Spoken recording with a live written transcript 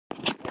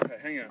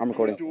hang out. I'm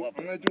recording.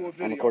 I'm gonna do a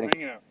video. I'm recording.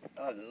 Hang out.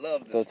 I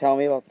love this. So tell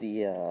me about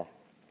the.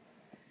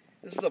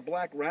 This is a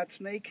black rat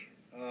snake,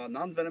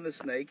 non-venomous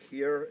snake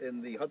here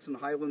in the Hudson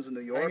Highlands in New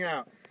York. Hang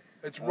out.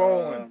 It's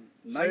rolling.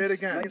 Nice, Say it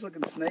again. Nice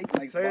looking snake.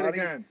 Nice Say body. it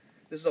again.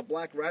 This is a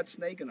black rat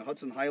snake in the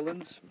Hudson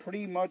Highlands.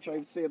 Pretty much, I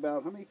would say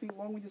about, how many feet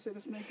long would you say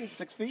the snake is?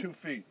 6 feet? 2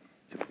 feet.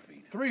 2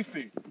 feet. 3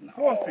 feet. No,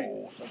 4 feet.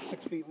 It's like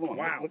 6 feet long.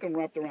 Wow. Look him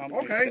wrapped around my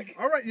Okay. stick.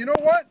 All right. You know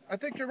what? I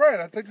think you're right.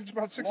 I think it's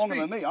about 6 Longer feet.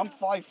 than me. I'm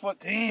 5'7".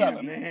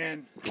 Damn,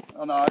 man.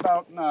 Oh, no,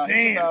 about, no,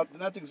 Damn. about,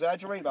 not to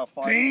exaggerate, about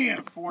 5.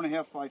 Damn.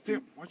 4.5, 5 feet.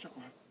 Damn. Watch out.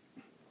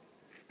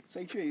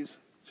 Say cheese.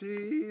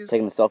 Cheese.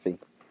 Taking a selfie.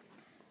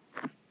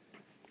 Oh,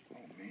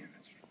 man.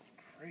 That's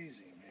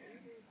crazy, man.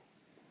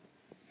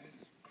 That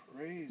is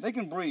crazy. They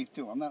can breathe,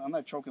 too. I'm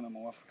not choking them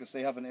off because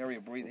they have an area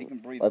to breathe. They can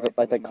breathe. Like, right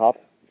like through that their cop?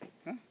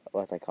 Huh?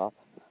 Like that cop?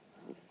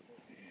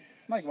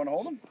 Mike, you want to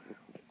hold him?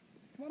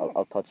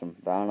 I'll touch him,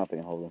 but I don't know if I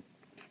can hold him.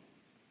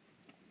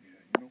 Yeah,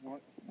 you know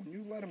what? When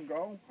you let him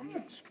go, I'm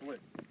going to split.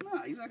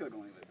 Nah, he's not going to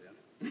go anywhere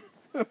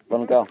there. Let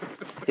him go.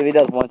 See if he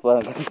does once,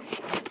 let him go.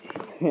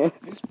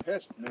 He's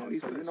pissed, man.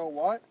 He's so pissed. you know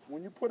what?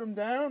 When you put him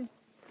down,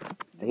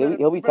 He'll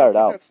be you better tired put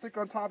out. that stick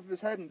on top of his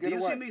head and Do get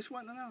you away. see me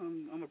sweating now?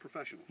 I'm a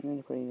professional.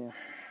 Yeah, pretty,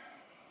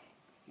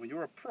 When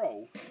you're a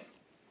pro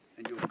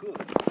and you're good,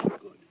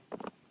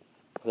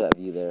 Look at that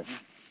view there.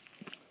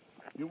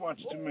 You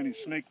watch too many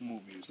snake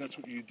movies. That's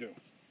what you do.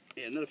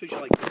 Yeah, another picture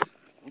like this.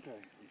 Okay,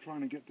 I'm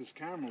trying to get this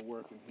camera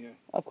working here.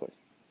 Of course.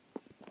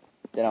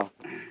 You know,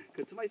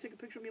 Could somebody take a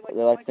picture of me like they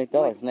this? like Mike? snake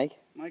though, Mike, like snake?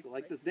 Mike,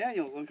 like this.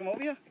 Daniel, want to come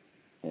over here?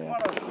 Yeah. Come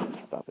on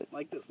over. Stop it.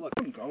 Like this, look.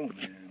 Let him go,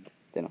 man.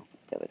 You know,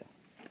 yeah,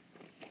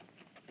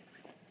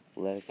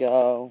 let it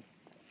go.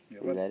 Yeah,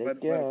 Let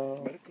it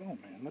go. Let it go,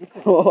 man. Let it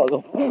go. Oh, I'll go.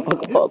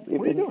 What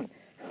are you doing?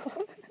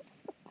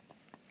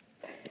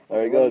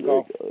 There it Let it goes, there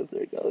go. it goes,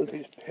 there it goes.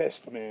 He's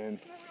pissed, man.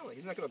 Not really.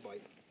 He's not going to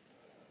bite.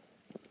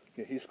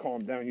 Yeah, he's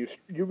calmed down.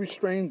 You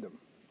restrained him.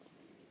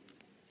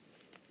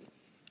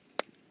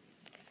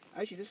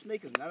 Actually, this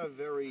snake is not a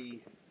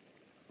very,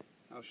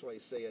 how shall I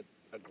say it,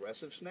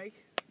 aggressive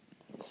snake.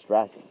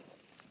 Stress.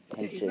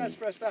 Yeah, he's Tension. not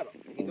stressed out.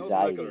 He knows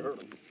I'm not going Anxiety. to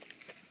hurt him.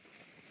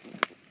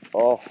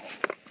 Oh,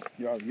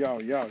 Yo.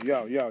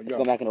 it's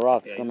going back in the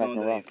rocks. Yeah, It's he's going back in going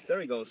the to rocks. There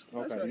he goes.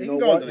 That's Okay, good. you He know can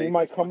go what? underneath. He might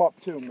That's come fine. up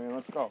too, man.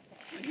 Let's go.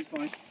 Yeah, he's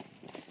fine.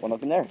 One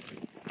up in there.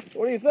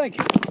 What do you think?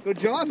 Good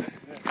job?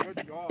 Yeah,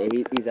 good job.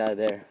 Yeah, he's out of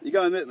there. You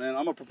gotta admit, man,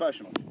 I'm a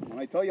professional. When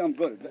I tell you I'm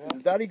good,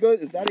 is Daddy good?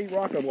 Is Daddy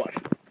rock or what?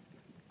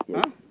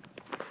 Yes. Huh?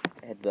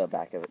 Hit the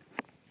back of it.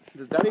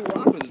 Does Daddy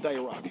rock or does Daddy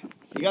rock?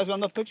 You guys got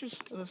enough pictures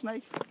of the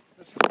snake?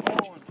 Let's keep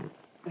going.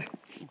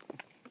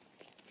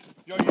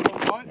 Yo, you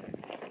know what?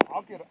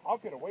 I'll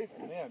get away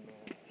from there, man.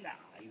 Nah,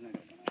 he's not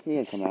gonna. He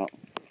ain't come out.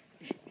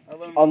 I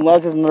let him.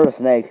 Unless it's another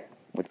snake,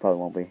 which probably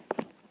won't be.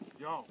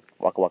 Yo.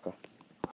 Waka waka.